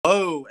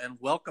Hello, and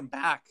welcome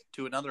back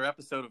to another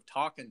episode of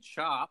Talk and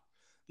Chop,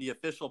 the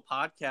official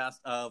podcast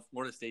of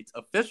Florida State's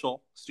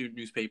official student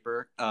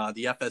newspaper,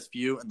 the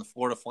FSView and the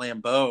Florida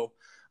Flambeau.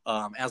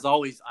 As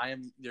always, I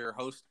am your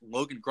host,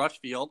 Logan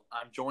Grutchfield.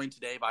 I'm joined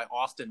today by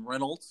Austin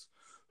Reynolds,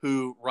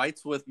 who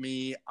writes with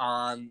me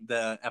on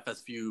the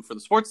FSView for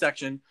the sports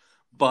section.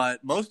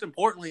 But most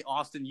importantly,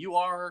 Austin, you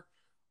are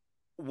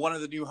one of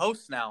the new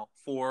hosts now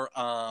for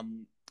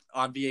on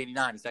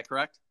V89. Is that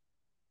correct?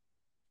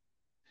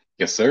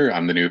 Yes, sir.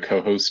 I'm the new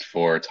co-host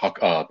for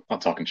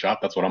not Talk and Shop.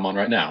 That's what I'm on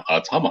right now.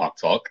 Tomahawk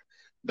Talk.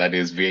 That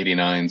is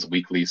V89's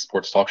weekly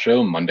sports talk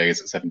show,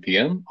 Mondays at 7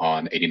 p.m.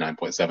 on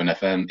 89.7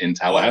 FM in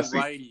Tallahassee.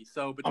 Alrighty.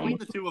 So Um, between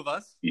the two of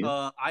us,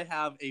 yeah. I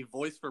have a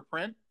voice for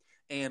print,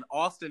 and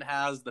Austin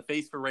has the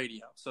face for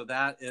radio. So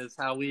that is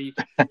how we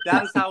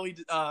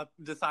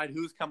decide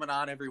who's coming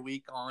on every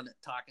week on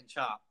Talk and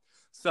Chop.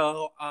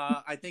 So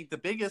I think the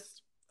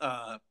biggest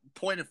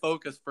point of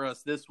focus for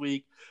us this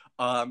week,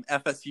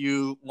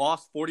 FSU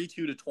lost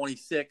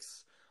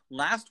 42-26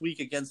 last week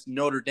against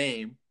Notre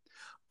Dame.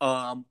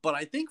 But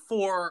I think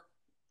for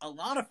a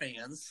lot of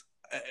fans,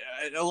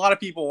 a lot of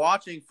people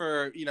watching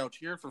for,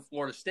 cheering for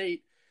Florida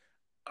State,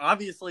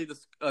 obviously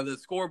the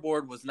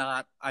scoreboard was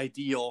not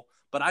ideal,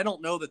 but I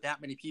don't know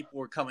that many people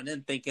were coming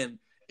in thinking,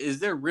 is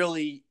there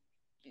really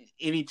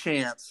any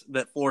chance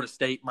that Florida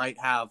State might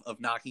have of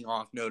knocking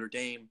off Notre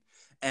Dame?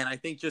 And I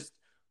think just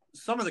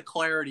some of the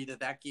clarity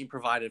that game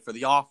provided for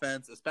the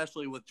offense,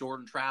 especially with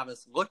Jordan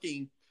Travis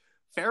looking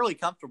fairly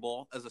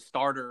comfortable as a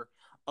starter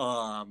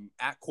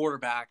at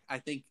quarterback. I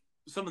think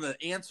some of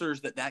the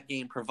answers that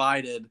game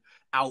provided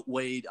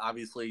outweighed,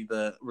 obviously,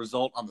 the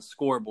result on the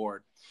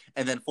scoreboard.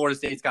 And then Florida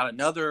State's got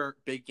another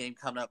big game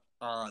coming up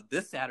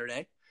this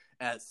Saturday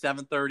at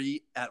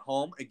 7:30 at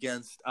home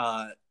against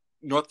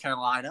North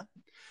Carolina.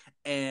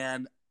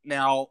 And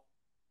now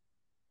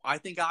I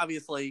think,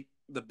 obviously,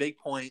 the big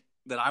point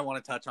that I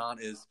want to touch on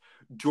is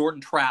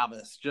Jordan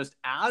Travis. Just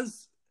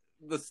as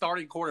the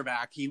starting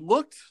quarterback, he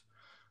looked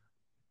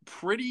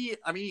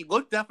he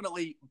looked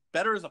definitely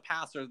better as a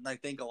passer than I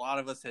think a lot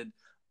of us had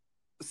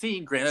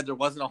seen. Granted, there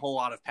wasn't a whole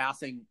lot of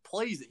passing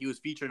plays that he was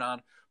featured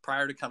on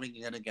prior to coming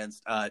in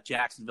against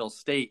Jacksonville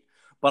State.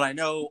 But I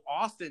know,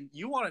 Austin,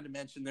 you wanted to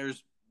mention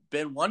there's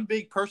been one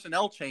big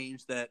personnel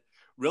change that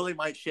really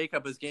might shake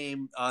up his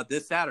game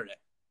this Saturday.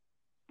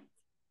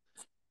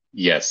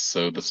 Yes,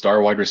 so the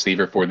star wide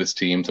receiver for this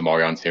team,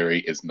 Tamarion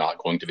Terry, is not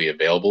going to be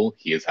available.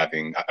 He is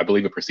having, I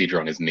believe, a procedure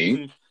on his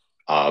knee.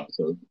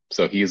 Mm-hmm.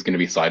 So he is going to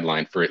be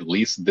sidelined for at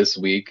least this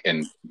week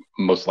and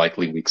most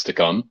likely weeks to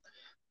come.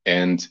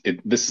 And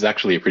this is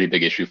actually a pretty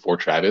big issue for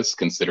Travis,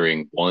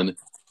 considering one,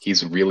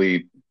 he's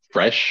really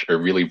fresh or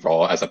really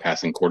raw as a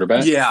passing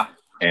quarterback, Yeah.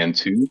 and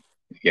two,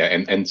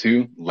 and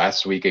two,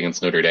 last week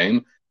against Notre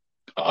Dame,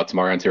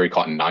 Tamarion Terry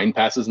caught 9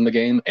 passes in the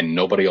game, and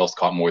nobody else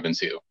caught more than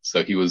 2.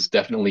 So he was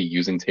definitely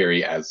using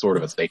Terry as sort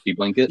of a safety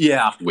blanket,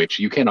 Yeah. which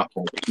you cannot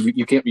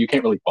you can't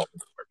really fault him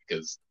for,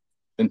 because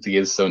since he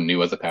is so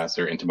new as a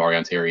passer and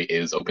Tamarion Terry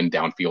is open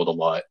downfield a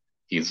lot,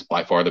 he's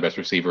by far the best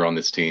receiver on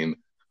this team.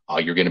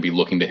 You're going to be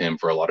looking to him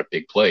for a lot of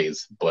big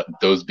plays, but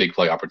those big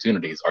play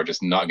opportunities are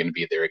just not going to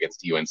be there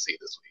against UNC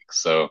this week.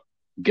 So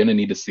going to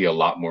need to see a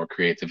lot more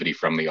creativity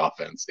from the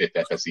offense if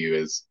FSU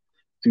is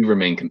to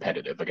remain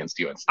competitive against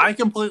UNC. I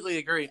completely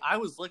agree. I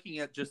was looking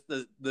at just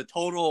the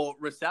total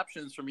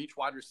receptions from each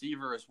wide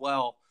receiver as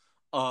well.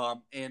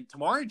 And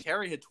Tamarion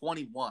Terry had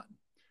 21.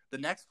 The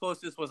next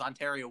closest was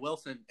Ontario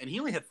Wilson, and he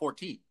only had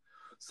 14.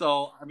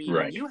 So, I mean,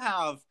 Right. when you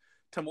have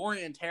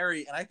Tamarion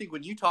Terry, and I think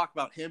when you talk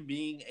about him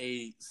being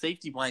a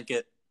safety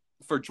blanket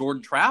for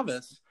Jordan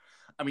Travis,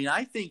 I mean,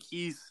 I think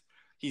he's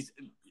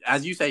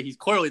as you say, he's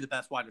clearly the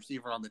best wide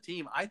receiver on the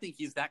team. I think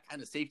he's that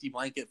kind of safety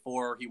blanket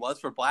he was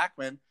for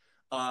Blackman.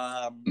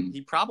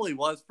 He probably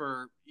was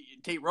for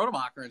Tate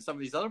Rodemacher and some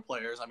of these other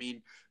players. I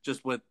mean,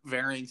 just with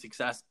varying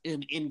success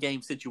in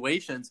in-game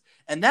situations.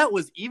 And that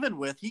was even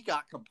with he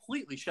got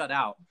completely shut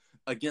out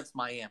against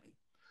Miami.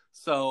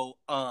 So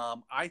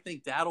I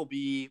think that'll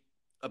be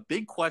a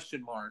big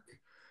question mark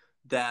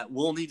that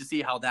we'll need to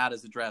see how that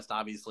is addressed,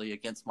 obviously,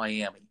 against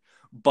Miami.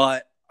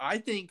 But I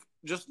think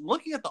just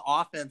looking at the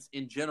offense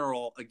in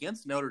general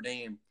against Notre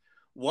Dame,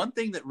 one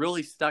thing that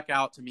really stuck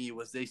out to me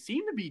was they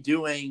seem to be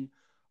doing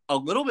a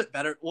little bit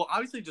better. Well,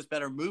 obviously just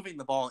better moving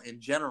the ball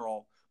in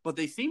general, but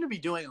they seem to be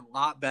doing a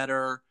lot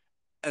better,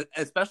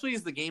 especially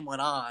as the game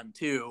went on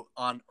too,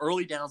 on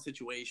early down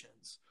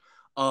situations.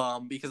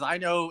 Because I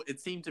know it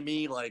seemed to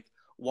me like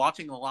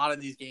watching a lot of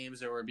these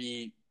games, there would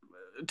be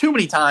too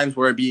many times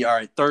where it'd be, all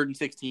right, 3rd and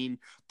 16,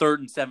 3rd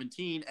and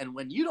 17. And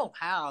when you don't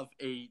have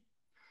a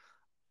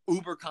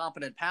uber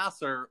competent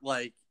passer,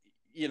 like,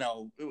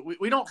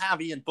 we don't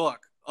have Ian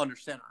Book under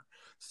center.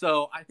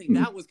 So I think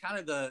that was kind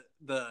of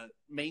the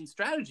main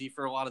strategy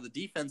for a lot of the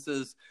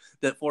defenses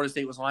that Florida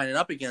State was lining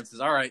up against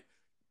is, all right,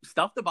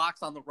 stuff the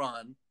box on the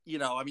run.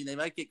 They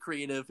might get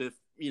creative if,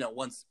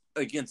 once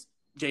against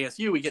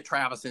JSU, we get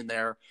Travis in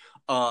there.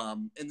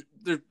 And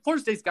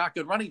Florida State's got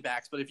good running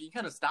backs, but if you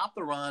kind of stop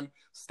the run,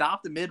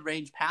 stop the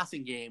mid-range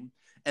passing game,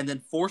 and then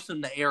force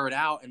them to air it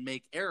out and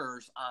make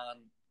errors on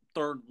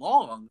third and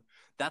long,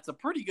 that's a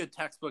pretty good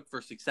textbook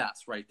for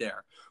success right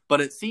there.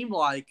 But it seemed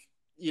like,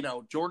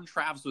 Jordan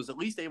Travis was at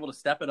least able to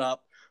step it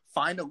up,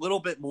 find a little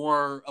bit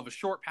more of a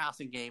short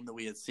passing game that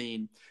we had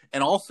seen.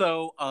 And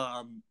also,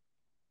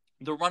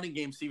 the running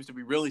game seems to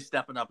be really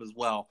stepping up as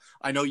well.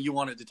 I know you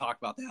wanted to talk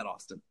about that,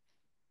 Austin.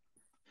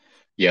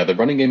 Yeah, the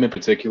running game in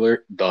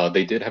particular,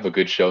 they did have a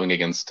good showing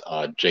against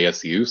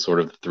JSU,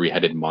 sort of the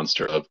three-headed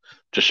monster of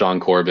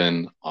Jashawn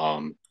Corbin,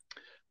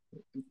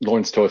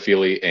 Lawrence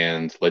Toafili,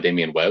 and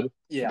LaDamian Webb.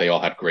 Yeah. They all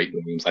had great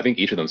games. I think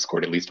each of them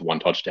scored at least one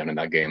touchdown in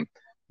that game.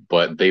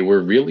 But they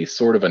were really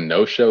sort of a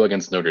no-show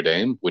against Notre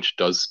Dame, which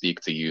does speak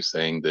to you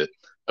saying that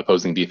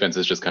opposing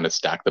defenses just kind of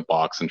stack the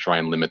box and try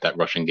and limit that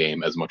rushing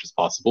game as much as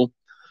possible.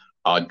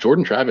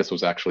 Jordan Travis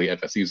was actually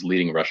FSU's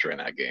leading rusher in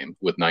that game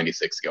with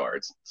 96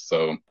 yards.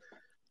 So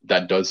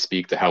that does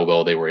speak to how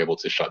well they were able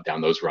to shut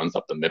down those runs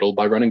up the middle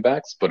by running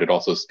backs, but it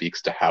also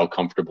speaks to how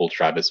comfortable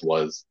Travis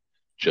was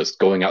just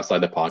going outside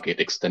the pocket,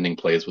 extending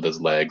plays with his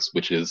legs,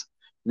 which is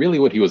really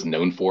what he was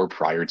known for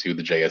prior to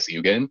the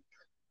JSU game.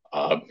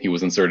 He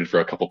was inserted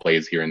for a couple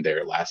plays here and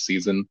there last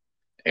season,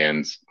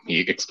 and he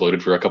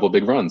exploded for a couple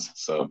big runs.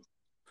 So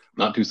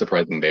not too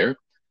surprising there.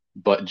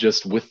 But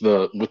just with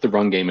the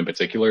run game in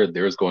particular,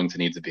 there's going to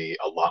need to be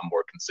a lot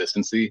more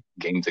consistency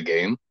game to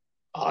game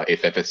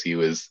if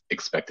FSU is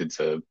expected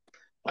to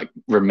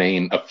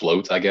remain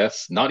afloat, I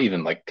guess. Not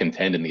even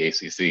contend in the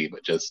ACC,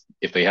 but just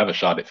if they have a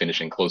shot at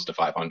finishing close to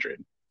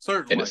 500.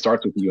 Certainly. And it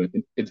starts with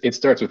it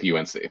starts with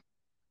UNC.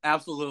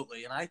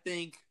 Absolutely. And I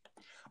think,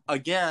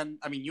 again,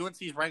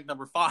 UNC is ranked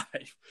number 5.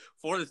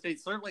 Florida State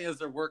certainly has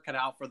their work cut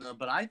out for them.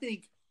 But I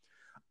think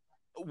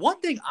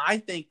one thing I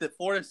think that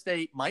Florida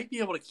State might be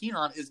able to key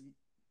on is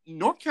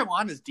North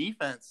Carolina's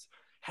defense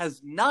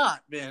has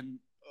not been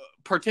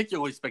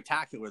particularly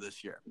spectacular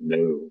this year.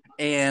 No.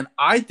 And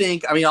I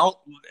think,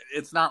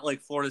 it's not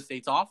like Florida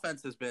State's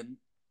offense has been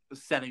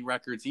setting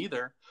records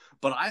either.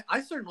 But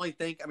I certainly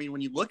think,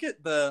 when you look at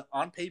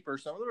on paper,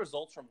 some of the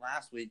results from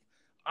last week,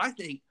 I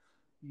think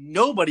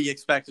nobody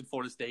expected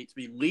Florida State to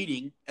be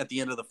leading at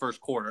the end of the first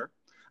quarter.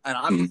 And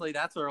obviously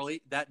that's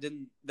early. That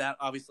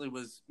obviously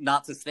was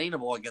not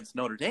sustainable against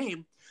Notre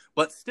Dame.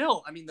 But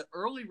still, the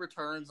early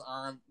returns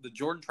on the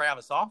Jordan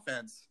Travis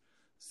offense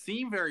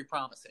seem very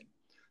promising.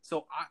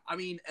 So,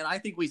 and I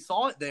think we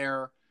saw it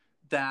there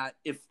that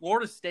if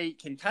Florida State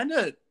can kind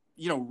of,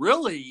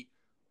 really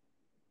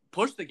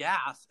push the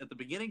gas at the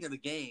beginning of the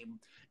game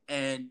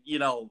and,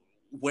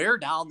 wear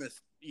down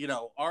this,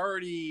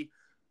 already,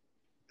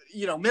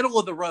 middle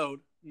of the road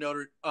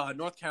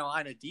North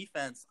Carolina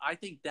defense, I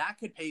think that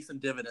could pay some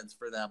dividends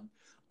for them.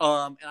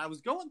 And I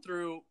was going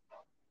through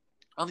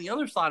on the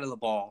other side of the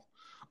ball,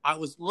 I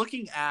was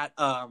looking at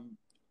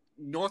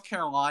North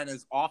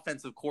Carolina's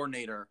offensive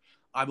coordinator.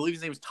 I believe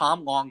his name is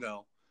Tom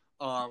Longo.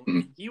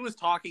 He was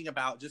talking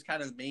about just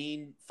kind of the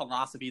main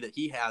philosophy that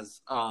he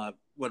has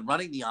when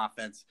running the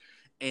offense.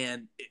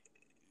 And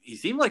he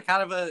seemed like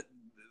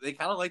they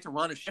kind of like to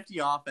run a shifty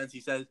offense.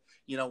 He says,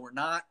 we're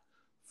not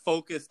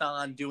focused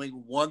on doing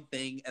one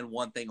thing and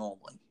one thing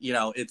only.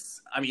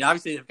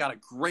 Obviously they've got a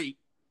great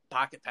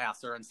pocket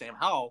passer in Sam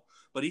Howell,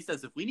 but he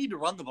says if we need to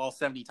run the ball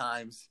 70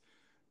 times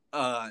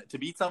to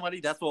beat somebody,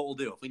 that's what we'll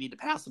do. If we need to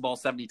pass the ball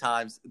 70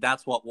 times,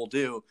 that's what we'll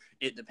do.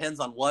 It depends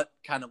on what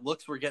kind of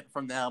looks we're getting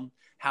from them,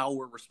 how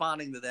we're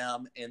responding to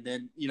them, and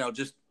then,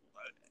 just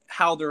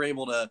how they're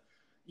able to,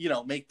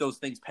 make those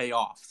things pay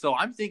off. So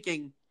I'm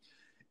thinking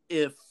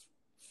if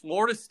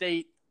Florida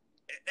State,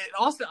 and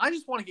Austin, I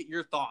just want to get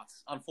your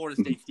thoughts on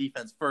Florida State's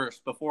defense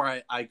first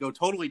before I go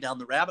totally down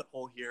the rabbit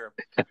hole here.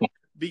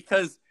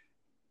 Because,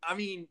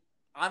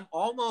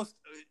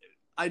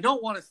 I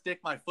don't want to stick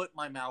my foot in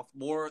my mouth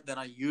more than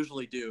I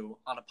usually do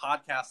on a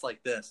podcast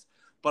like this.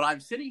 But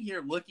I'm sitting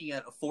here looking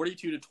at a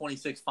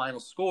 42-26 final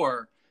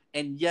score,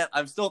 and yet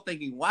I'm still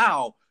thinking,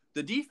 wow,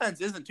 the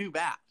defense isn't too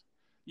bad.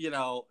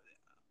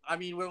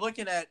 We're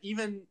looking at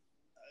even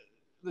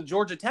the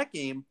Georgia Tech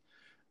game.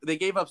 They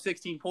gave up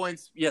 16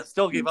 points, yet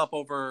still gave up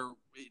over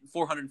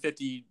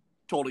 450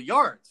 total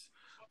yards.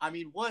 I'm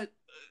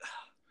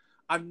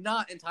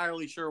not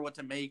entirely sure what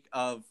to make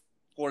of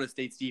Florida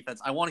State's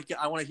defense. I want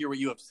to hear what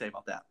you have to say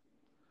about that.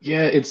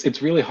 Yeah,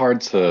 it's really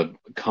hard to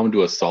come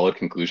to a solid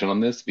conclusion on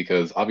this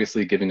because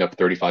obviously giving up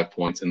 35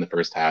 points in the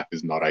first half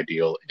is not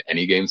ideal in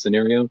any game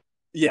scenario.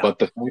 Yeah. But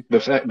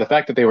the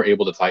fact that they were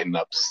able to tighten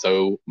up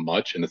so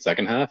much in the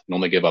second half and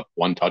only give up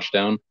one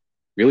touchdown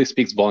really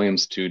speaks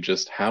volumes to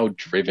just how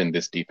driven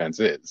this defense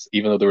is,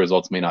 even though the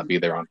results may not be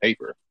there on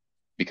paper,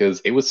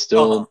 because it was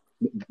still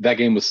that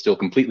game was still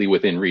completely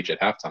within reach at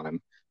halftime,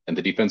 and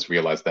the defense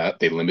realized that.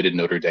 They limited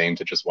Notre Dame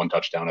to just one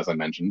touchdown, as I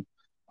mentioned.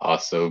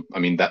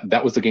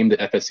 That was the game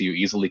that FSU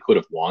easily could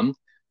have won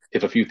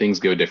if a few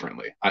things go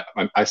differently.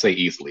 I say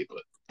easily,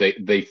 but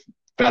they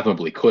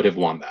fathomably could have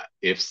won that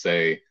if,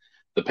 say,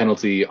 the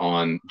penalty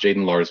on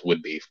Jaden Lars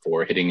Woodby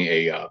for hitting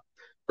a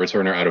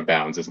returner out of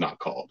bounds is not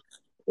called.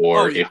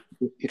 Or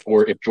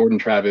if Jordan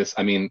Travis,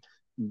 the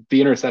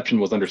interception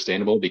was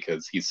understandable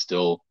because he's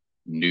still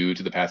new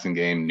to the passing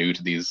game, new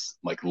to these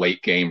like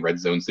late game red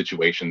zone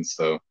situations.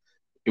 So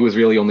it was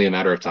really only a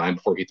matter of time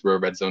before he threw a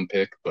red zone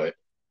pick. But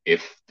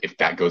if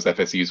that goes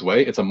FSU's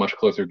way, it's a much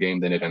closer game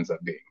than it ends up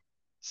being.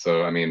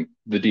 So I mean,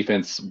 the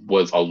defense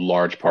was a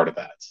large part of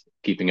that,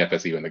 keeping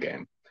FSU in the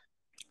game.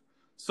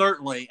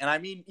 Certainly. And I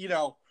mean,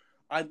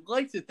 I'd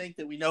like to think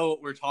that we know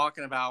what we're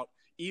talking about,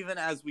 even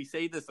as we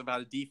say this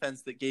about a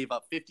defense that gave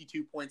up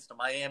 52 points to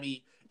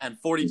Miami and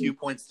 42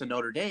 points to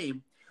Notre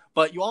Dame.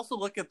 But you also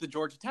look at the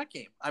Georgia Tech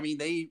game. I mean,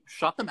 they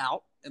shut them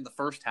out in the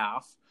first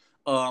half.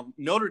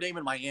 Notre Dame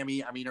and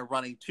Miami, I mean, are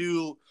running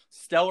two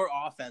stellar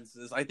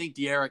offenses. I think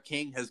De'Ara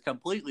King has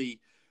completely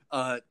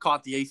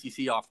caught the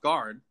ACC off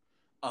guard.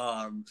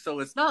 So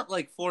it's not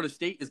like Florida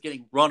State is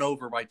getting run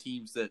over by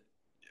teams that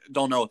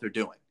don't know what they're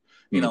doing.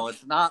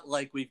 It's not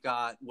like we've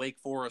got Wake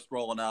Forest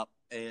rolling up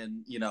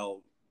and,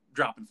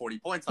 dropping 40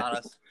 points on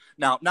us.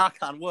 Now, knock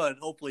on wood,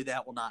 hopefully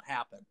that will not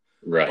happen.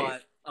 Right.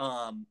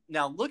 But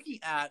now looking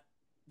at,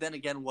 then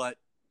again, what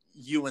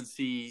UNC,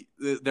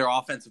 their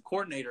offensive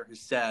coordinator, has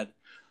said,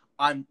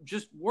 I'm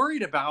just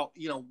worried about,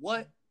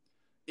 what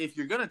if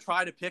you're going to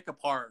try to pick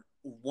apart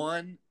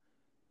one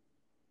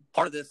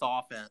part of this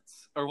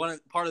offense or one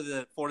part of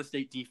the Florida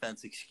State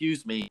defense,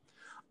 excuse me.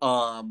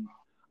 I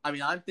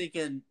mean, I'm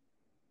thinking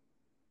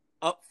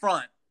up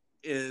front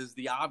is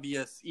the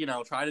obvious,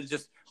 try to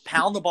just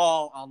pound the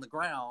ball on the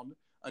ground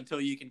until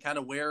you can kind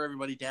of wear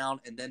everybody down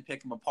and then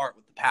pick them apart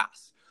with the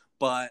pass.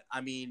 But,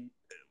 I mean,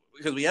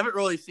 because we haven't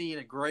really seen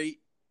a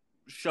great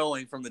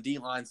showing from the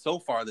D-line so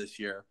far this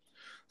year.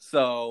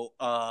 So,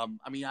 I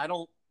mean, I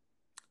don't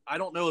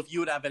know if you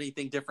would have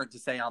anything different to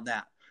say on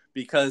that.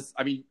 Because,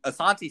 I mean,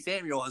 Asante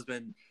Samuel has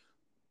been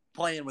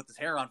playing with his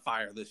hair on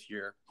fire this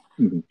year.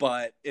 Mm-hmm.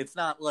 But it's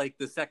not like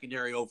the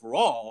secondary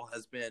overall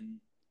has been,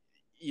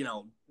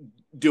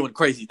 doing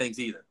crazy things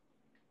either.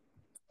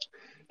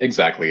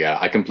 Exactly. Yeah,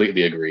 I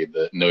completely agree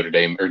that Notre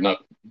Dame, or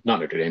not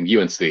Notre Dame,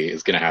 UNC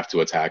is going to have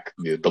to attack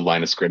the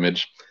line of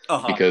scrimmage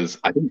because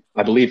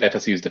I believe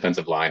FSU's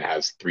defensive line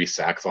has 3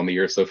 sacks on the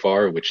year so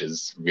far, which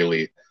is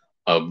really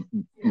a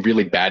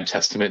really bad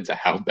testament to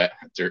how bad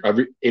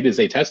it is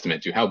a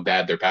testament to how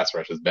bad their pass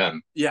rush has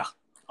been. Yeah.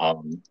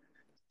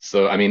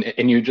 So I mean,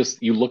 and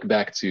you look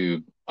back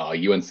to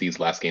UNC's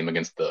last game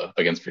against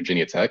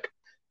Virginia Tech.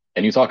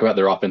 And you talk about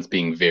their offense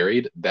being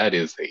varied, that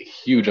is a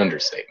huge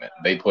understatement.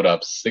 They put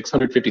up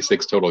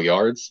 656 total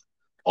yards,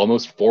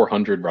 almost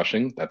 400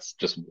 rushing. That's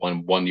just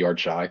one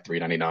yard shy,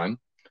 399.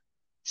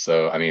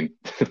 So, I mean,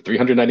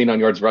 399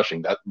 yards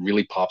rushing, that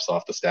really pops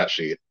off the stat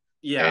sheet.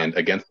 Yeah. And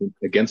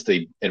against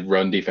a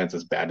run defense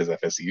as bad as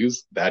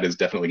FSU's, that is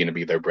definitely going to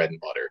be their bread and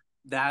butter.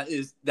 That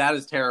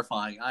is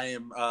terrifying. I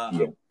am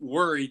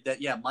worried that,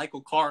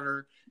 Michael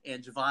Carter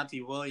and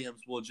Javonte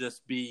Williams will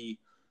just be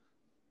 –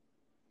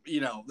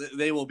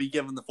 they will be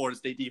giving the Florida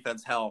State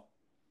defense hell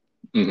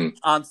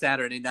on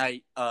Saturday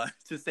night,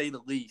 to say the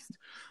least.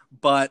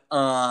 But,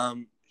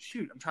 I'm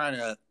trying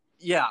to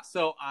 –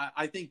 so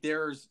I think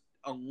there's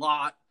a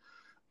lot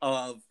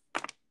of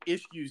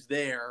issues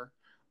there.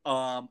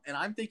 And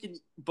I'm thinking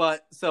 –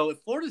 but so if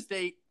Florida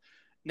State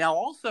 – now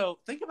also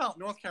think about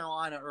North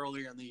Carolina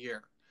earlier in the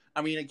year.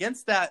 I mean,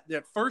 against that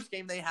first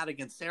game they had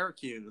against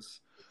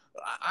Syracuse,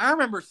 I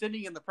remember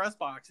sitting in the press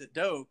box at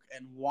Doak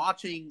and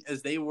watching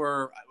as they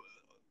were –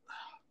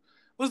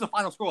 what was the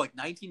final score, like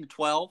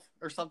 19-12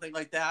 or something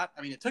like that?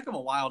 I mean, it took them a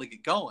while to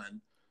get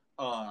going.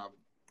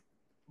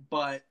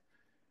 But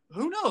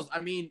who knows?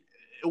 I mean,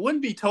 it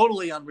wouldn't be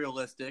totally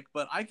unrealistic,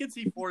 but I could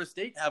see Florida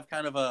State have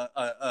kind of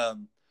a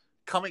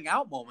coming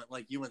out moment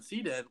like UNC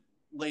did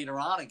later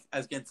on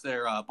against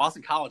their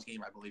Boston College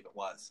game, I believe it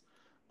was.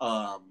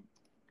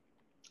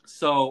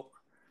 So,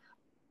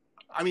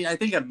 I mean, I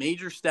think a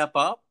major step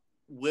up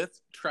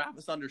with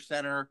Travis under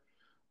center.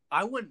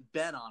 I wouldn't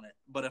bet on it,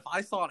 but if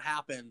I saw it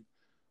happen,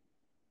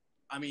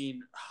 I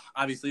mean,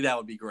 obviously that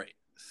would be great.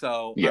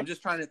 So I'm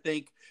just trying to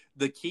think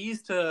the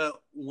keys to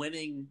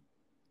winning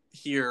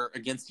here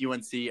against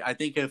UNC. I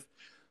think if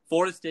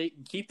Florida State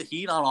can keep the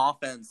heat on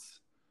offense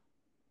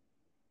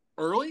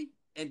early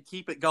and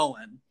keep it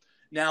going.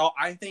 Now,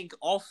 I think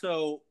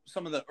also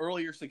some of the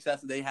earlier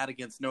success that they had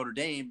against Notre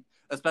Dame,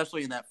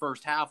 especially in that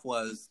first half,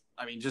 was,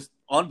 I mean, just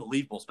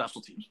unbelievable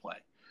special teams play.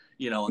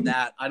 And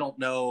that I don't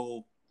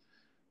know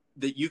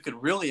that you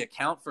could really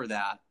account for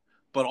that.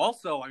 But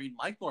also, I mean,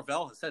 Mike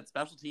Norvell has said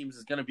special teams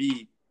is going to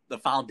be the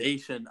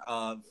foundation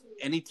of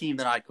any team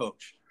that I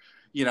coach.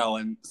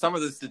 And some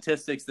of the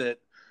statistics that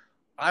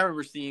I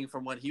remember seeing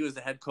from when he was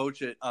the head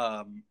coach at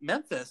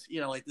Memphis,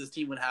 like this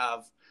team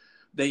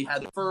they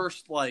had the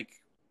first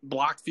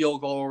blocked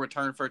field goal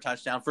return for a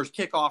touchdown, first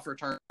kickoff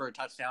return for a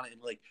touchdown in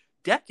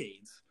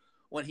decades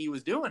when he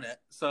was doing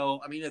it.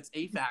 So, I mean, it's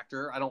a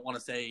factor. I don't want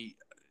to say,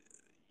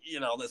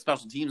 that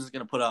special teams is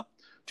going to put up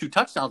 2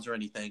 touchdowns or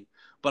anything.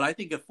 But I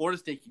think if Florida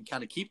State can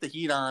kind of keep the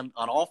heat on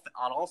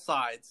all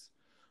sides,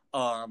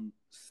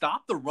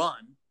 stop the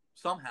run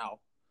somehow.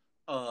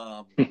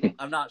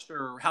 I'm not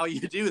sure how you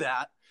do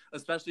that,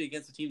 especially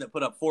against a team that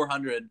put up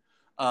 400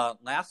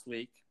 last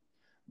week,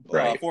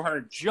 right.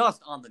 400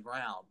 just on the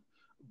ground.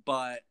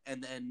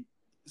 And then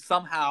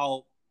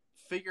somehow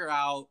figure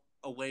out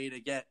a way to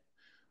get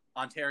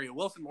Ontario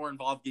Wilson more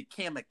involved, get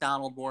Cam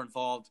McDonald more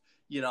involved,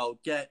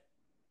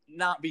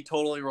 not be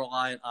totally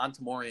reliant on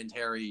Tamorrion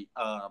Terry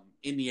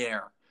in the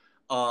air.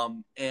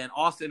 And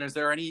Austin, is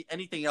there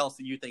anything else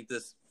that you think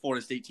this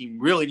Florida State team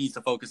really needs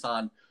to focus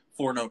on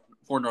for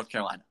North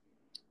Carolina?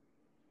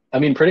 I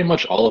mean, pretty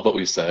much all of what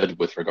we said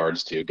with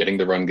regards to getting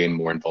the run game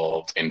more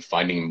involved and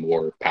finding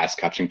more pass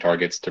catching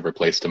targets to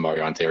replace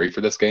Tamorrion Terry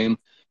for this game.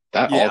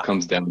 That all Yeah.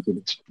 comes down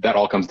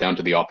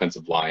to the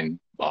offensive line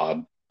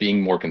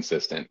being more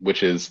consistent,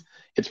 which is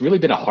it's really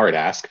been a hard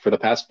ask for the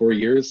past 4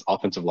 years.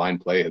 Offensive line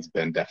play has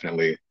been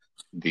definitely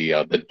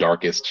the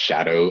darkest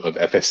shadow of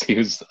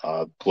FSU's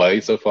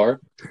play so far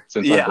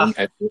Yeah.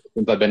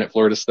 since I've been at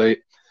Florida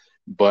State.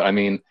 But I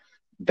mean,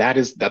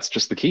 that's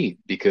just the key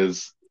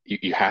because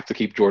you have to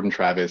keep Jordan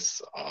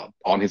Travis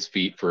on his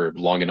feet for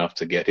long enough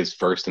to get his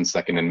first and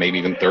second and maybe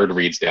even third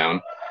reads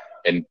down.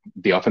 And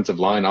the offensive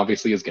line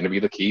obviously is going to be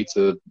the key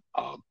to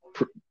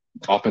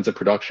offensive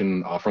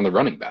production from the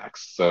running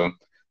backs. So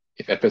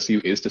if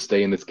FSU is to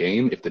stay in this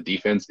game, if the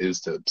defense is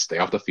to stay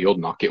off the field,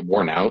 not get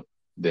worn out,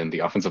 then the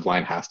offensive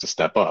line has to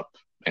step up.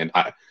 And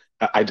I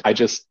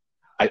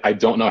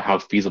don't know how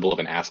feasible of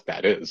an ask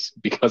that is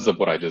because of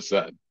what I just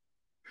said.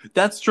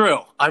 That's true.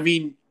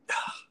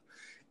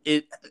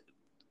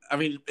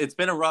 It's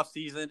been a rough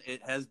season.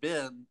 It has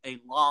been a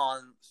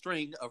long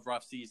string of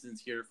rough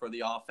seasons here for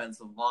the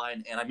offensive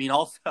line. And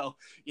also,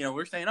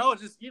 we're saying,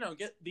 just,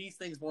 get these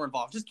things more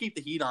involved. Just keep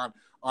the heat on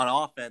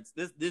offense.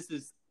 This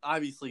is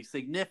obviously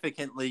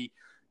significantly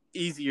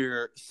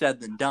easier said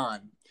than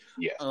done.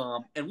 Yeah.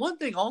 And one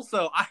thing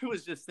also I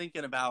was just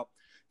thinking about,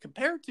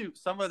 compared to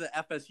some of the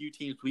FSU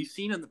teams we've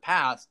seen in the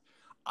past,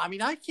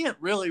 I can't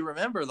really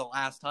remember the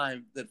last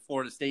time that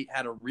Florida State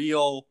had a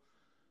real,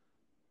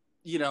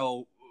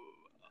 a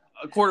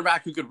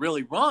quarterback who could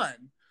really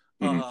run,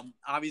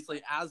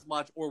 obviously as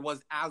much or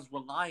was as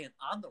reliant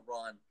on the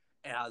run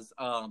as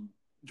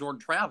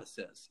Jordan Travis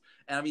is.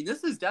 And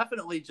this is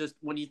definitely just,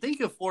 when you think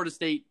of Florida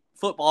State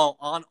football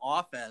on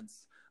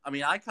offense,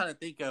 I kind of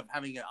think of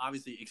having an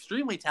obviously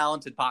extremely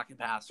talented pocket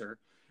passer,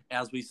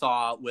 as we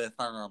saw with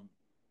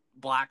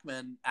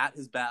Blackman at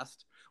his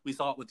best. We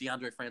saw it with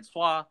DeAndre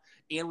Francois,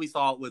 and we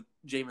saw it with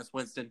Jameis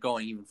Winston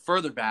going even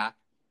further back.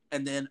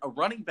 And then a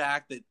running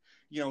back that,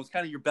 is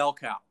kind of your bell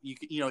cow. You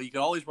could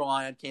always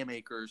rely on Cam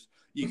Akers.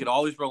 You could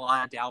always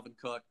rely on Dalvin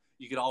Cook.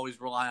 You could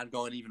always rely on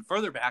going even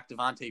further back,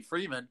 Devontae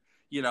Freeman,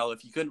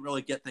 if you couldn't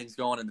really get things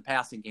going in the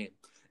passing game.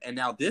 And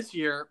now this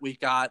year, we've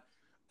got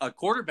a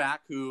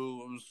quarterback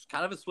who's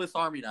kind of a Swiss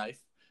Army knife.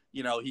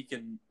 He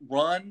can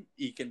run.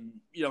 He can,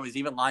 he's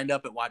even lined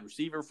up at wide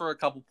receiver for a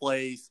couple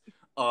plays.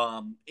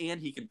 And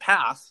he can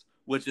pass,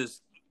 which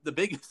is the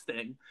biggest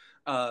thing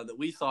that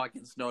we saw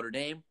against Notre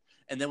Dame.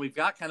 And then we've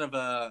got kind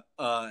of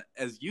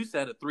as you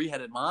said, a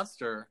three-headed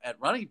monster at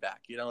running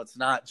back. It's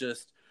not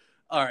just,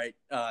 all right,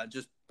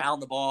 just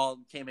pound the ball,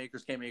 Cam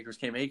Akers,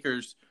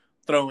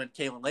 throw in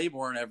Kalen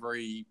Laborn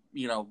every,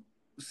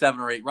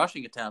 7 or 8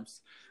 rushing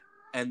attempts,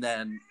 and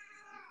then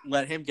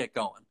let him get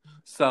going.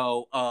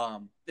 So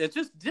it's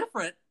just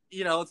different.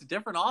 It's a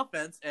different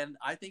offense. And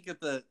I think if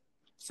the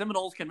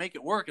Seminoles can make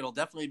it work, it'll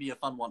definitely be a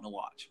fun one to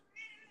watch.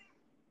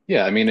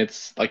 Yeah,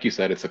 it's like you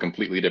said, it's a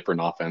completely different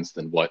offense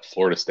than what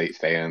Florida State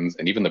fans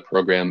and even the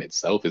program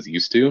itself is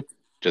used to.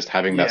 Just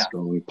having that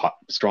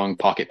strong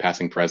pocket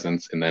passing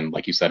presence, and then,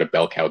 like you said, a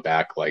bell cow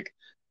back like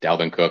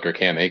Dalvin Cook or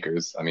Cam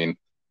Akers.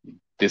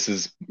 This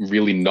is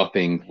really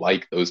nothing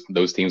like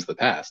those teams of the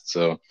past.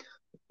 So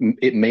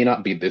it may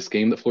not be this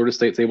game that Florida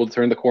State's able to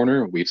turn the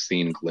corner. We've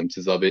seen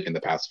glimpses of it in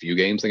the past few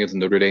games against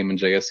Notre Dame and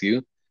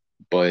JSU,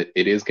 but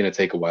it is going to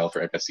take a while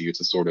for FSU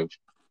to sort of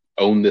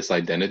own this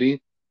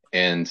identity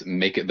and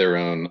make it their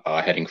own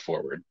heading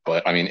forward.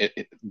 But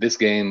this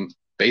game,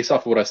 based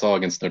off of what I saw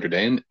against Notre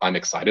Dame, I'm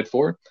excited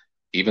for,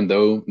 even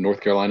though North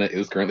Carolina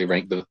is currently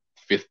ranked the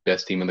 5th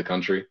best team in the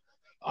country.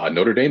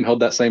 Notre Dame held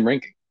that same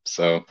ranking.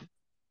 So,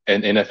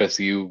 and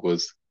FSU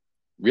was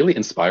really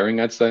inspiring,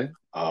 I'd say,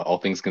 all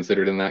things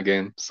considered in that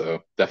game. So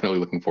definitely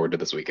looking forward to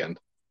this weekend.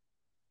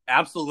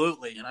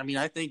 Absolutely. And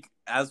I think,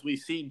 as we've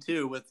seen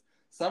too, with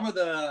some of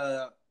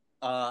the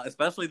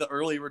especially the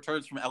early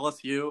returns from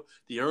LSU,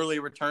 the early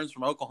returns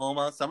from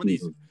Oklahoma, some of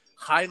these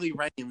highly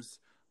ranked teams,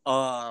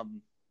 what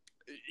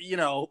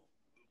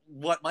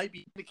might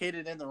be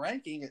indicated in the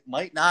ranking, it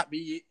might not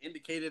be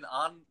indicated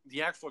on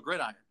the actual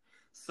gridiron.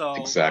 So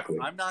exactly.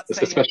 I'm not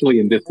saying, especially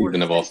in this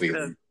season of all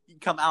seasons,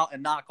 come out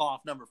and knock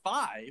off number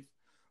 5,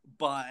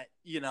 but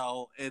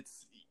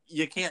it's,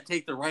 you can't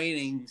take the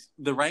rankings,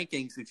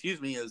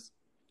 as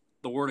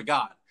the word of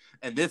God.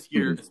 And this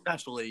year,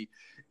 especially,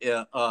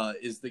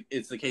 it's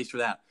the case for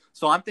that.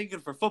 So I'm thinking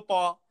for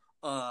football,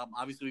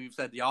 obviously we've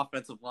said the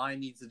offensive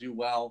line needs to do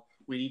well.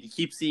 We need to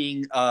keep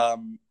seeing,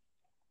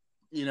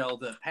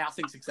 the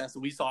passing success that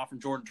we saw from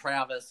Jordan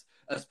Travis,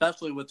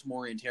 especially with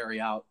Tamorrion Terry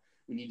out.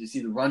 We need to see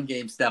the run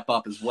game step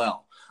up as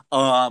well.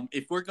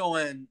 If we're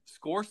going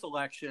score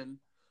selection,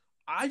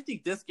 I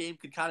think this game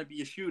could kind of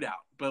be a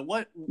shootout. But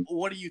what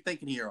are you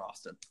thinking here,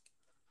 Austin?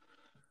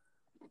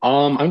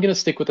 I'm gonna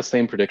stick with the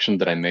same prediction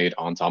that I made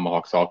on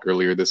Tomahawk Talk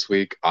earlier this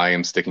week. I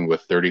am sticking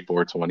with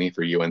 34-20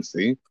 for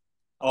UNC.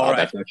 All right.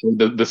 That's actually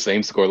the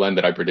same scoreline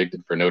that I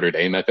predicted for Notre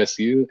Dame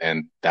FSU,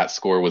 and that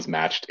score was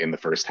matched in the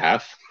first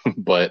half.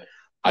 But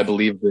I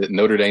believe that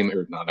Notre Dame,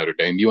 or not Notre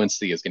Dame,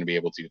 UNC is going to be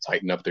able to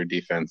tighten up their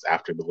defense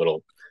after the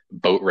little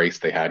boat race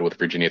they had with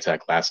Virginia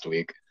Tech last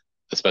week,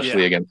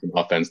 especially Yeah. against an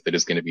offense that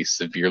is going to be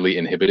severely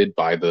inhibited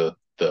by the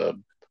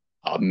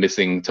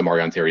missing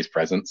Tamarion Terry's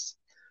presence.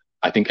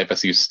 I think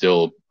FSU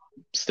still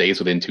stays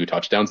within 2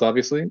 touchdowns,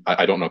 obviously.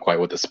 I don't know quite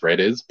what the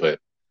spread is, but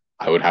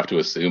I would have to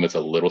assume it's a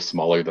little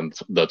smaller than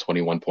the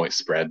 21-point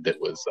spread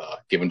that was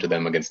given to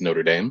them against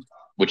Notre Dame,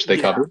 which they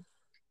Yeah. covered.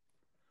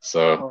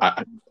 So,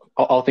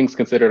 all things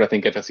considered, I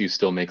think FSU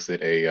still makes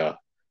it a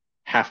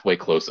halfway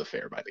close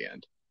affair by the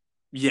end.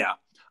 Yeah.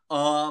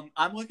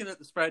 I'm looking at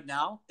the spread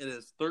now. It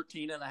is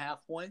 13.5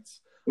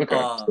 points. Okay,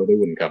 so Um, they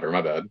wouldn't cover.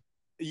 My bad.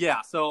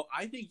 yeah. So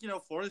I think,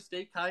 Florida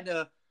State kind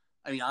of,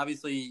 I mean,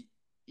 obviously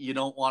you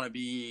don't want to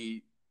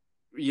be,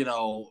 you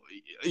don't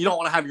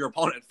want to have your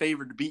opponent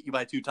favored to beat you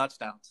by 2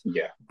 touchdowns.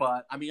 Yeah.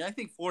 But I mean, I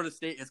think Florida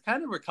State has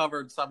kind of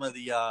recovered some of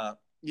the,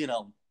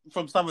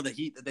 from some of the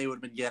heat that they would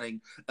have been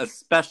getting,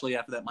 especially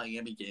after that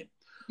Miami game.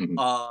 Mm-hmm.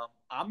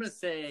 I'm going to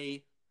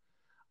say,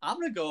 I'm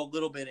going to go a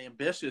little bit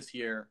ambitious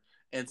here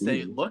and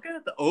say, Ooh. looking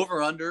at the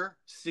over-under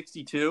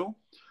 62,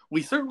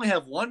 we certainly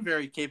have one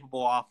very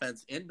capable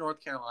offense in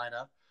North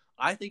Carolina.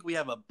 I think we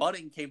have a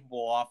budding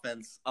capable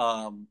offense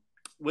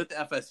with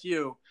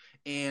FSU.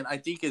 And I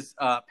think as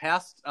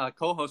past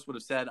co-host would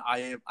have said,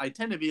 I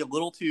tend to be a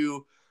little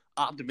too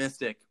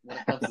optimistic when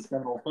it comes to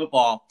Seminole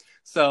football.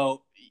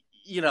 So,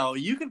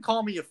 you can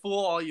call me a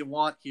fool all you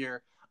want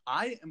here.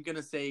 I am going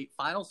to say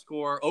final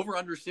score over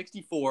under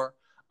 64.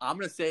 I'm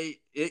going to say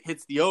it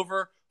hits the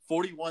over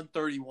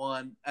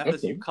 41-31. FSU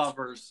Okay.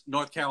 covers.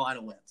 North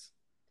Carolina wins.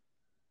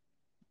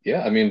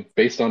 Yeah, I mean,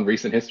 based on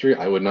recent history,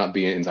 I would not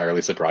be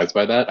entirely surprised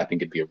by that. I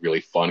think it'd be a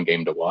really fun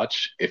game to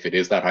watch if it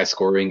is that high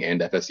scoring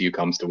and FSU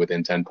comes to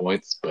within 10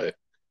 points, but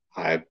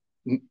I'm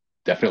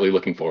definitely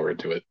looking forward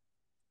to it.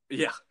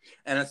 Yeah,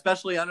 and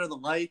especially under the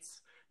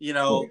lights.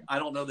 Oh, I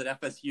don't know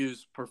that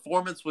FSU's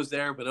performance was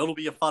there, but it'll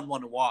be a fun one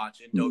to watch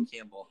in yeah. Doak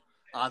Campbell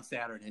on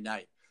Saturday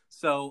night.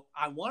 So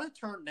I want to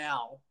turn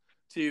now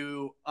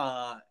to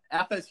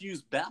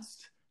FSU's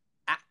best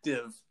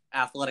active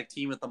athletic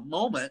team at the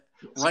moment,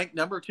 ranked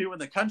number 2 in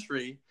the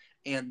country,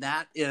 and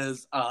that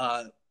is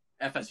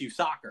FSU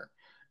soccer.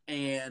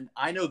 And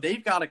I know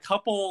they've got a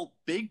couple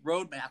big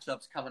road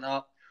matchups coming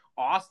up.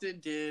 Austin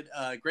did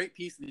a great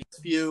piece in the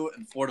SVU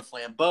and Florida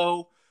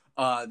Flambeau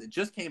that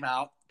just came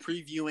out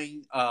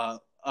previewing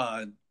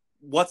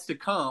what's to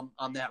come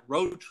on that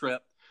road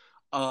trip.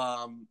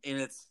 And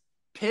it's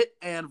Pitt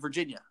and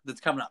Virginia that's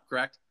coming up,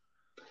 correct?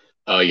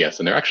 Yes,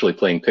 and they're actually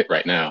playing Pitt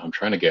right now. I'm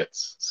trying to get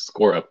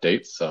score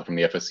updates from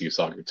the FSU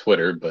soccer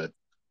Twitter, but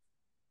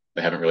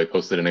they haven't really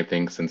posted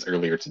anything since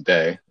earlier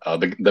today.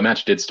 The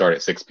match did start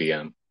at 6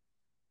 p.m.,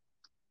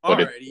 but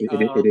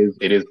Alrighty.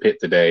 it is Pitt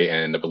today,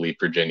 and I believe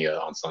Virginia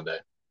on Sunday.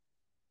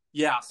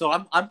 Yeah, so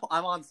I'm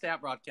on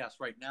Stat Broadcast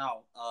right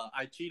now.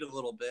 I cheat a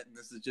little bit, and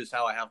this is just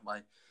how I have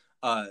my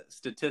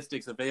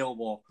statistics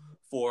available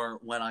for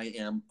when I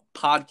am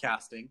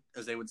podcasting,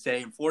 as they would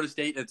say. In Florida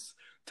State, it's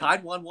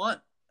tied 1-1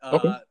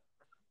 Okay.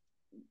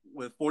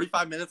 with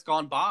 45 minutes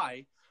gone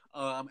by,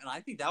 and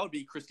I think that would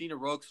be Christina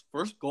Roque's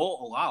first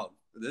goal allowed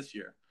this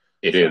year.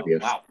 It is,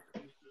 yes. Wow.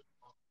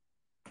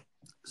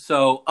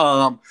 So,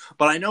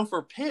 but I know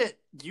for Pitt,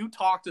 you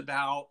talked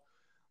about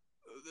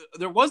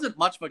there wasn't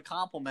much of a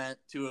compliment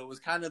to it. It was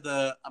kind of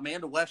the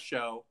Amanda West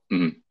show,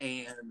 Mm-hmm.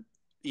 and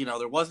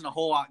there wasn't a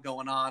whole lot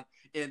going on.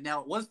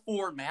 Now it was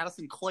for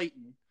Madison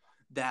Clayton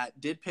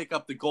that did pick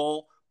up the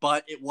goal,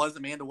 but it was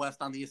Amanda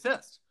West on the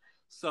assist.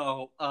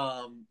 So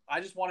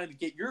I just wanted to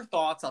get your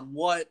thoughts on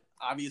what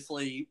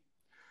obviously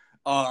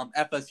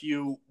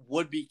FSU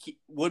would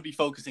be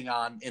focusing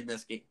on in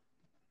this game.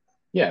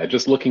 Yeah,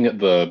 just looking at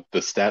the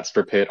stats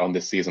for Pitt on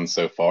this season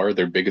so far,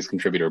 their biggest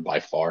contributor by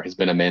far has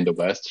been Amanda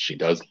West. She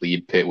does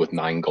lead Pitt with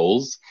 9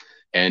 goals,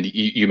 and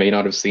you may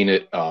not have seen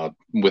it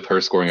with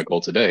her scoring a goal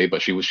today,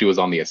 but she was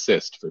on the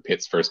assist for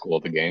Pitt's first goal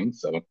of the game.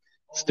 So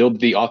still,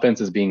 the offense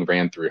is being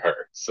ran through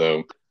her.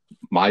 So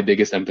my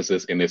biggest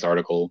emphasis in this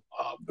article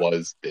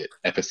was that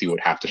FSU would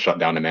have to shut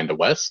down Amanda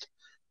West.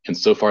 And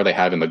so far they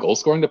have in the goal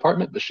scoring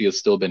department, but she has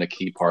still been a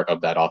key part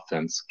of that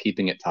offense,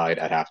 keeping it tied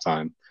at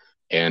halftime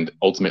and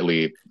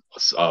ultimately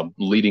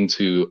leading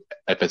to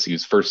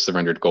FSU's first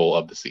surrendered goal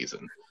of the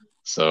season.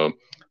 So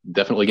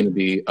definitely going to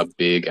be a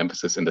big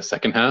emphasis in the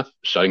second half,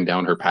 shutting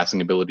down her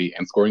passing ability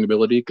and scoring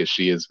ability, because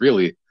she is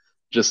really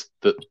just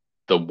the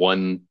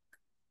one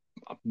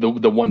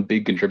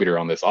big contributor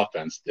on this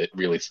offense that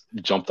really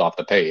jumped off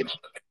the page.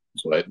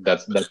 But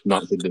that's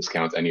not to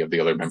discount any of the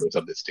other members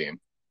of this team.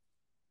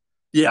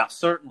 Yeah,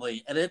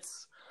 certainly. And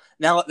that's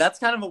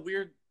kind of a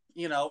weird,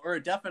 or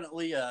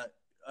definitely a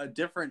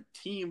different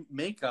team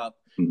makeup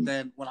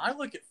than when I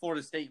look at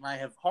Florida State, and I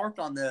have harped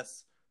on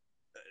this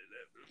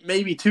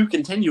maybe too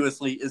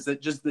continuously, is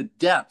that just the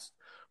depth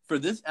for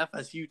this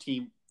FSU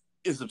team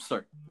is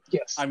absurd.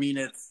 Yes. I mean,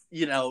 it's,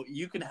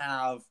 you can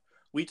have,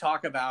 we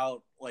talk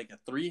about like a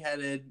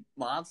three-headed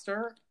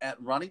monster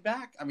at running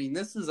back. I mean,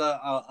 this is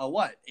a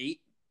what,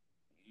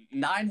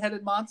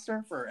 9-headed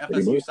monster for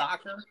FSU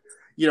soccer.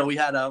 We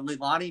had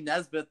Leilani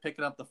Nesbitt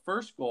picking up the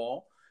first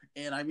goal.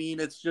 And I mean,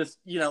 it's just,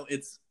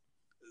 it's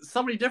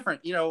somebody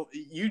different.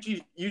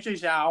 Yuji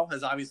Zhao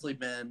has obviously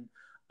been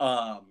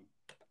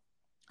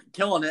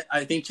killing it.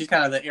 I think she's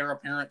kind of the heir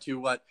apparent to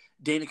what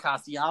Dana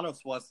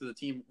Castellanos was to the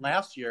team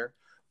last year.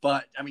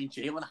 But, I mean,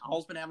 Jalen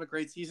Howell's been having a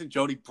great season.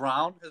 Jody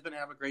Brown has been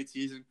having a great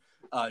season.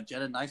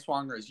 Jenna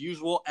Neiswanger as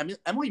usual.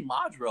 Emily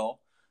Madrill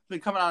has been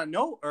coming out of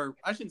nowhere, or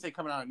I shouldn't say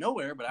coming out of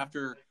nowhere, but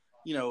after,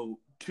 2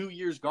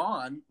 years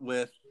gone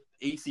with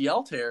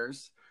ACL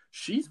tears,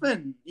 she's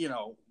been,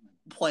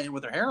 playing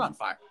with her hair on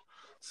fire.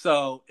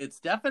 So it's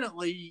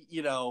definitely,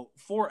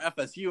 for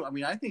FSU. I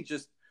mean, I think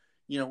just,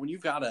 when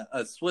you've got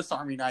a Swiss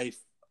Army knife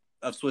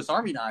of Swiss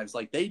Army knives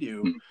like they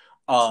do,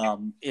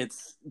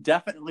 it's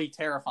definitely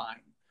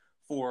terrifying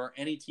for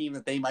any team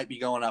that they might be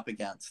going up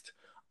against.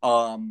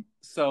 And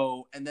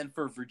then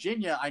for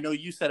Virginia, I know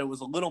you said it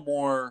was a little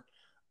more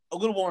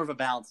of a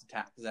balanced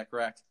attack. Is that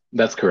correct?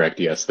 That's correct.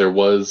 Yes, there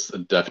was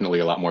definitely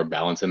a lot more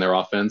balance in their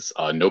offense.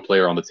 No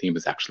player on the team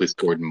has actually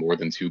scored more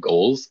than 2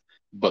 goals,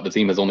 but the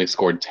team has only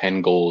scored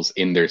 10 goals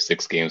in their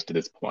 6 games to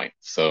this point.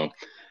 So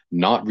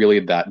not really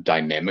that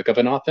dynamic of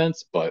an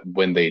offense, but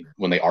when they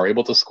are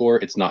able to score,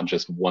 it's not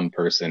just one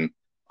person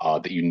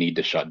that you need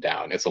to shut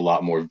down. It's a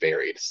lot more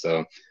varied.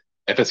 So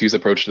FSU's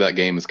approach to that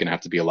game is going to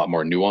have to be a lot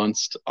more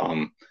nuanced.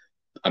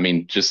 I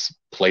mean, just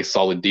play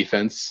solid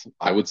defense,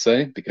 I would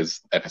say, because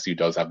FSU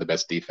does have the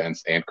best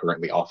defense and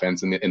currently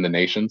offense in the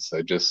nation.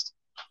 So just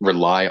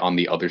rely on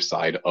the other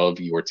side of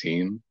your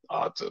team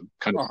to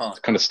kind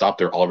of stop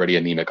their already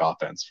anemic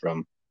offense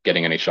from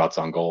getting any shots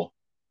on goal.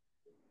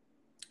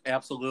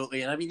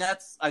 Absolutely. And I mean,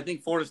 I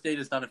think Florida State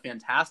has done a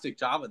fantastic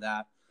job of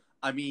that.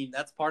 I mean,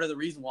 that's part of the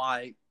reason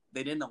why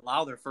they didn't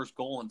allow their first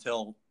goal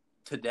until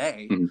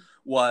today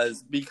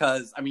was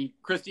because, I mean,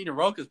 Christina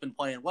Roca's been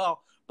playing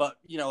well, but,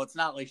 it's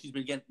not like she's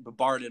been getting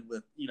bombarded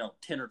with,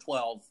 10 or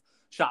 12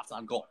 shots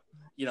on goal.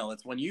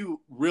 It's when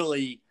you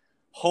really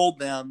hold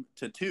them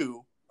to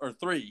 2 or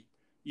 3,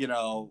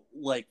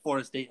 like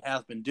Florida State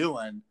has been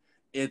doing,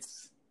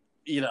 it's,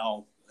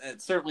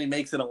 it certainly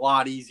makes it a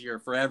lot easier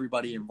for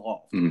everybody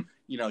involved.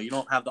 You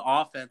don't have the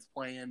offense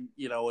playing, with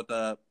you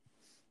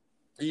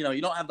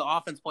don't have the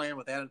offense playing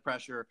with added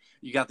pressure.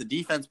 You got the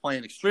defense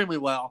playing extremely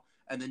well,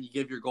 and then you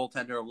give your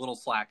goaltender a little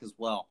slack as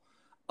well.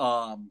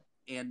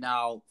 And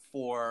now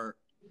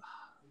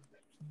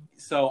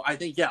so I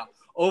think,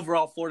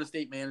 overall Florida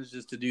State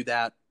manages to do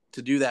that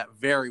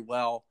very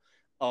well.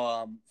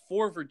 And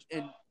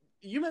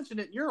you mentioned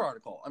it in your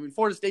article. I mean,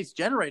 Florida State's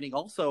generating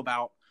also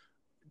about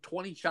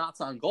 20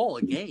 shots on goal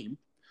a game.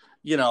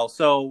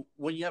 So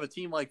when you have a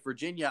team like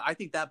Virginia, I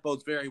think that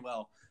bodes very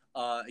well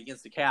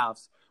against the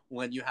Cavs.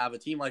 When you have a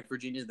team like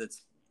Virginia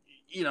that's,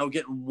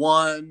 getting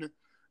 1,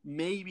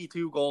 maybe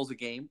 2 goals a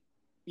game,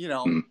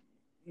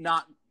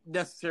 not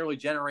necessarily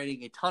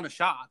generating a ton of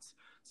shots.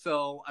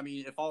 So, I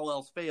mean, if all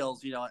else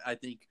fails,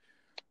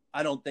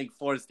 I don't think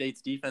Florida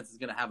State's defense is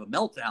going to have a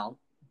meltdown,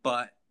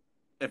 but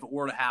if it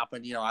were to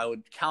happen, I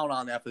would count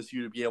on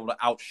FSU to be able to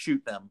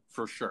outshoot them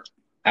for sure.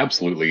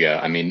 Absolutely,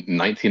 yeah. I mean,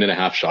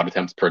 19.5 shot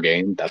attempts per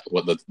game. That's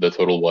what the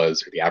total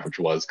was, or the average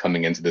was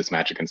coming into this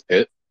match against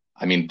Pitt.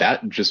 I mean,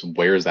 that just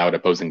wears out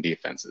opposing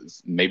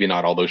defenses. Maybe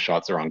not all those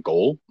shots are on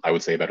goal. I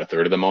would say about a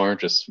third of them are,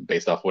 just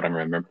based off what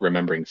I'm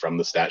remembering from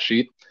the stat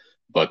sheet.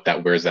 But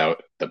that wears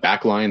out the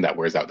back line, that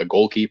wears out the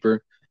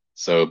goalkeeper.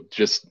 So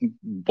just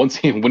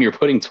when you're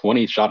putting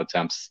 20 shot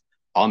attempts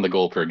on the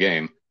goal per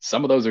game,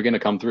 some of those are going to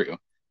come through.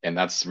 And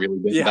that's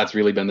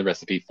really been the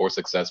recipe for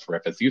success for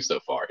FSU so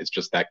far. It's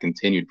just that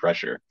continued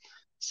pressure.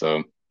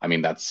 So, I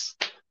mean,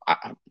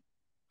 I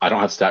don't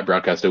have Stat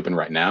Broadcast open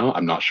right now.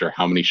 I'm not sure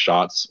how many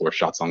shots or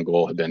shots on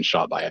goal have been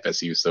shot by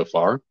FSU so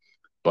far,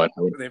 but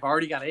they've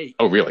already got 8.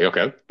 Oh, really?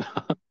 Okay.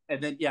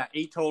 And then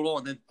 8 total,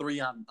 and then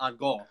 3 on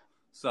goal.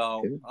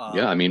 So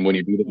I mean, when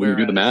you do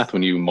the math,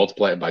 when you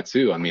multiply it by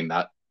 2, I mean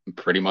that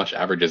pretty much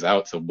averages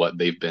out to what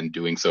they've been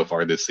doing so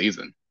far this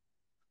season.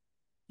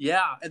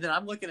 Yeah, and then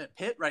I'm looking at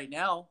Pitt right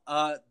now.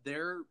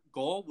 Their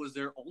goal was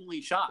their only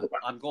shot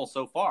on goal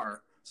so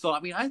far. So, I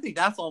mean, I think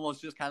that's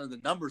almost just kind of the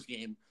numbers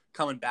game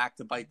coming back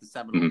to bite the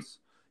Seminoles,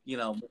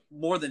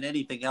 more than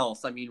anything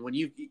else. I mean, when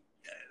you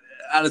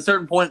 – at a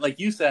certain point, like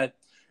you said,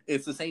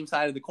 it's the same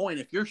side of the coin.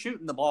 If you're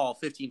shooting the ball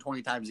 15,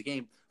 20 times a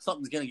game,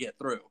 something's going to get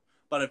through.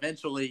 But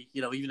eventually,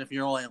 even if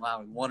you're only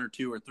allowing 1 or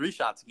 2 or 3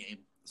 shots a game,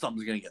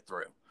 something's going to get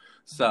through.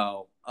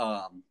 So,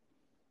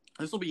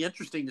 this will be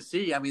interesting to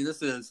see. I mean,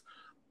 this is –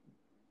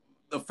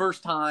 the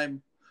first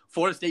time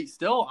Florida State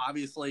still,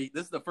 obviously,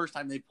 this is the first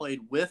time they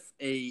played with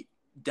a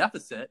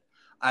deficit,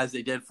 as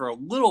they did for a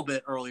little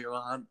bit earlier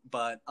on,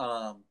 but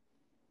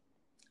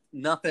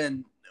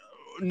nothing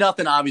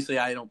obviously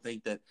I don't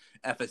think that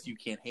FSU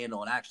can't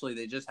handle. And actually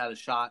they just had a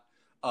shot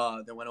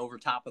that went over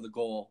top of the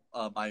goal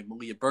by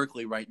Malia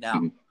Berkeley right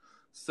now.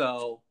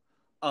 So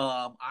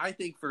I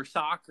think for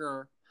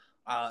soccer,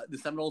 The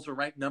Seminoles are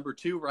ranked number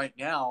 2 right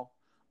now.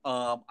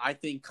 I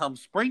think come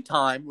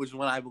springtime, which is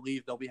when I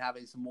believe they'll be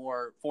having some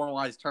more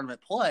formalized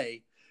tournament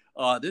play,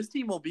 this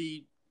team will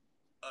be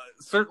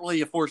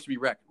certainly a force to be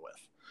reckoned with.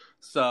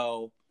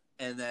 So,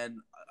 and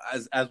then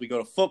as we go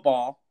to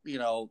football,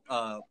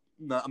 the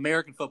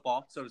American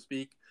football, so to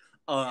speak,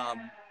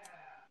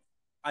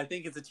 I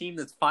think it's a team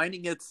that's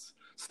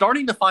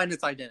starting to find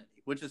its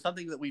identity, which is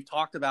something that we've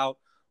talked about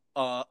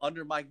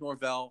under Mike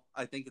Norvell.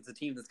 I think it's a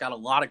team that's got a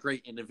lot of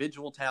great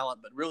individual talent,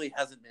 but really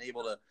hasn't been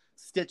able to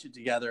stitch it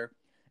together.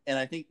 And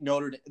I think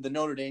the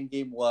Notre Dame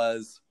game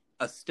was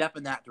a step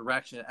in that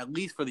direction, at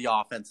least for the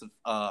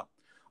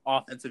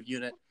offensive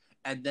unit.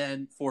 And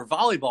then for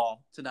volleyball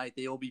tonight,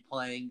 they will be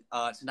playing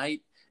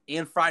tonight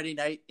and Friday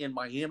night in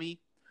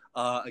Miami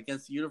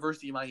against the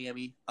University of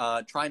Miami,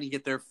 trying to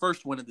get their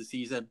first win of the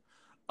season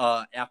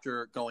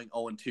after going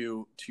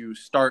 0-2 to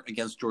start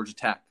against Georgia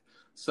Tech.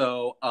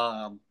 So,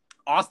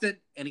 Austin,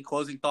 any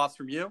closing thoughts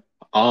from you?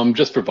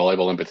 Just for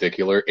volleyball in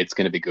particular, it's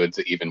going to be good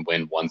to even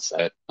win one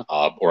set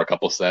or a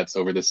couple sets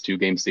over this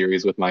 2-game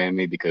series with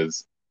Miami,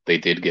 because they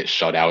did get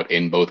shut out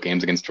in both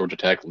games against Georgia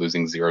Tech,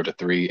 losing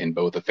 0-3 in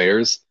both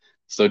affairs.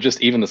 So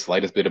just even the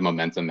slightest bit of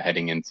momentum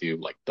heading into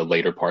like the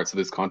later parts of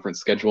this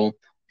conference schedule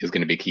is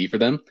going to be key for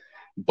them.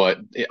 But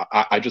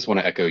I just want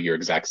to echo your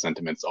exact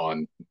sentiments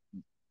on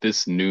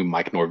this new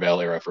Mike Norvell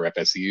era for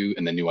FSU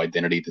and the new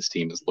identity this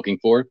team is looking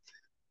for,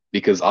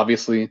 because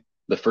obviously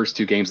the first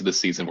 2 games of the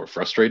season were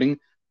frustrating.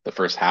 The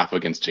first half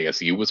against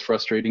JSU was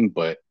frustrating,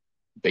 but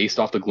based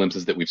off the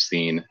glimpses that we've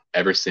seen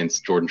ever since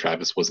Jordan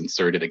Travis was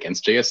inserted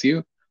against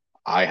JSU,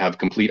 I have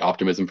complete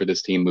optimism for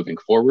this team moving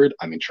forward.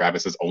 I mean,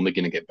 Travis is only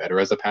going to get better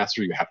as a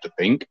passer, you have to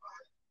think.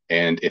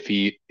 And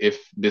if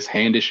this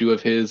hand issue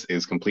of his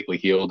is completely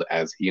healed,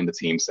 as he and the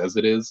team says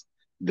it is,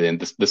 then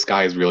the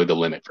sky is really the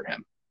limit for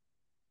him.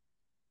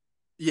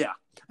 Yeah,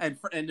 and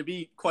to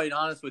be quite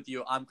honest with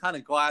you, I'm kind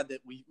of glad that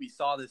we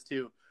saw this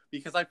too,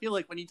 because I feel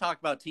like when you talk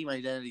about team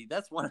identity,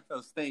 that's one of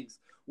those things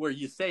where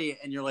you say it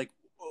and you're like,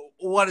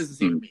 what does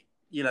this even mean?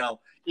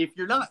 If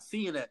you're not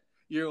seeing it,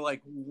 you're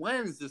like,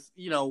 when is this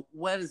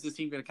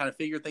team going to kind of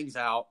figure things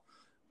out?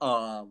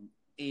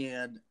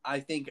 And I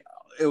think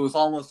it was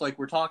almost like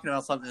we're talking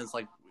about something that's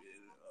like,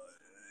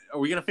 are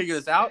we going to figure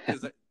this out?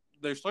 Because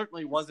there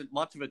certainly wasn't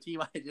much of a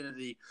team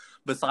identity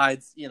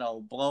besides,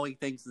 blowing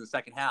things in the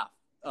second half.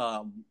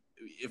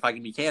 If I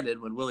can be candid,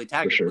 when Willie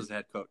Taggart was the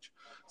head coach.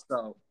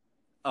 So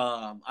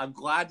I'm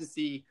glad to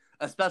see,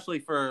 especially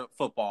for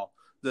football,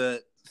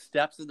 the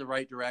steps in the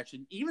right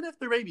direction, even if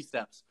they're baby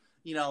steps.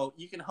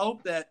 You can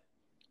hope that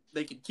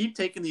they can keep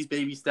taking these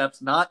baby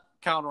steps, not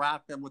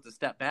counteract them with a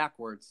step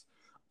backwards.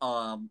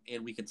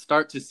 And we can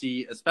start to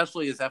see,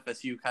 especially as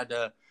FSU kind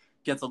of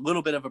gets a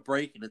little bit of a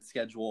break in its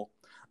schedule,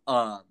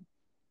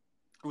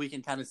 we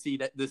can kind of see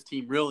that this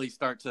team really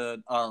start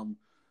to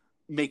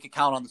make it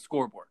count on the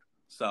scoreboard.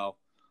 So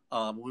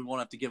we won't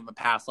have to give them a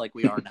pass like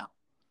we are now.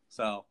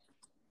 So,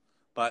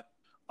 but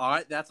all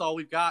right, that's all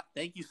we've got.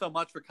 Thank you so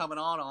much for coming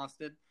on,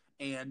 Austin.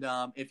 And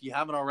if you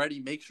haven't already,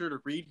 make sure to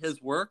read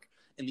his work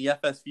in the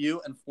FSU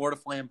and Florida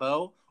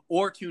Flambeau,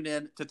 or tune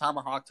in to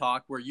Tomahawk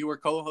Talk, where you were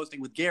co-hosting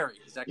with Gary.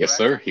 Is that correct? Yes,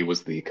 sir. He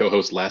was the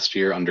co-host last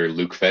year under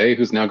Luke Fay,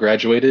 who's now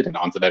graduated and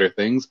on to better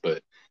things.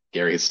 But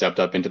Gary has stepped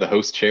up into the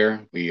host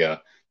chair. We're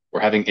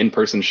having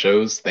in-person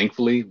shows.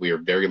 Thankfully, we are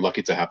very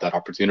lucky to have that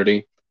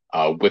opportunity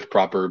with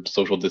proper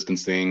social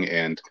distancing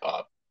and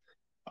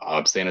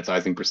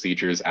sanitizing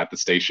procedures at the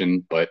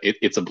station. But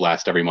it's a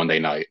blast every Monday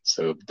night.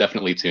 So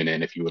definitely tune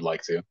in if you would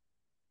like to.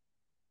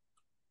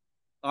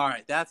 All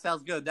right, that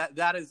sounds good.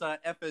 That is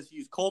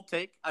FSU's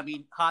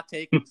hot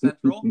take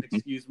central.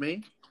 Excuse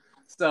me.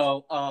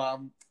 So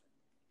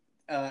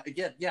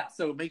again, yeah.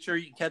 So make sure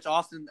you can catch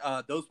Austin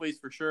those ways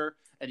for sure,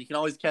 and you can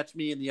always catch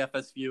me in the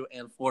FSU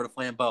and Florida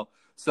Flambeau.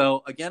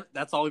 So again,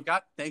 that's all we've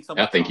got. Thanks so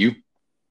much. Yeah, thank you.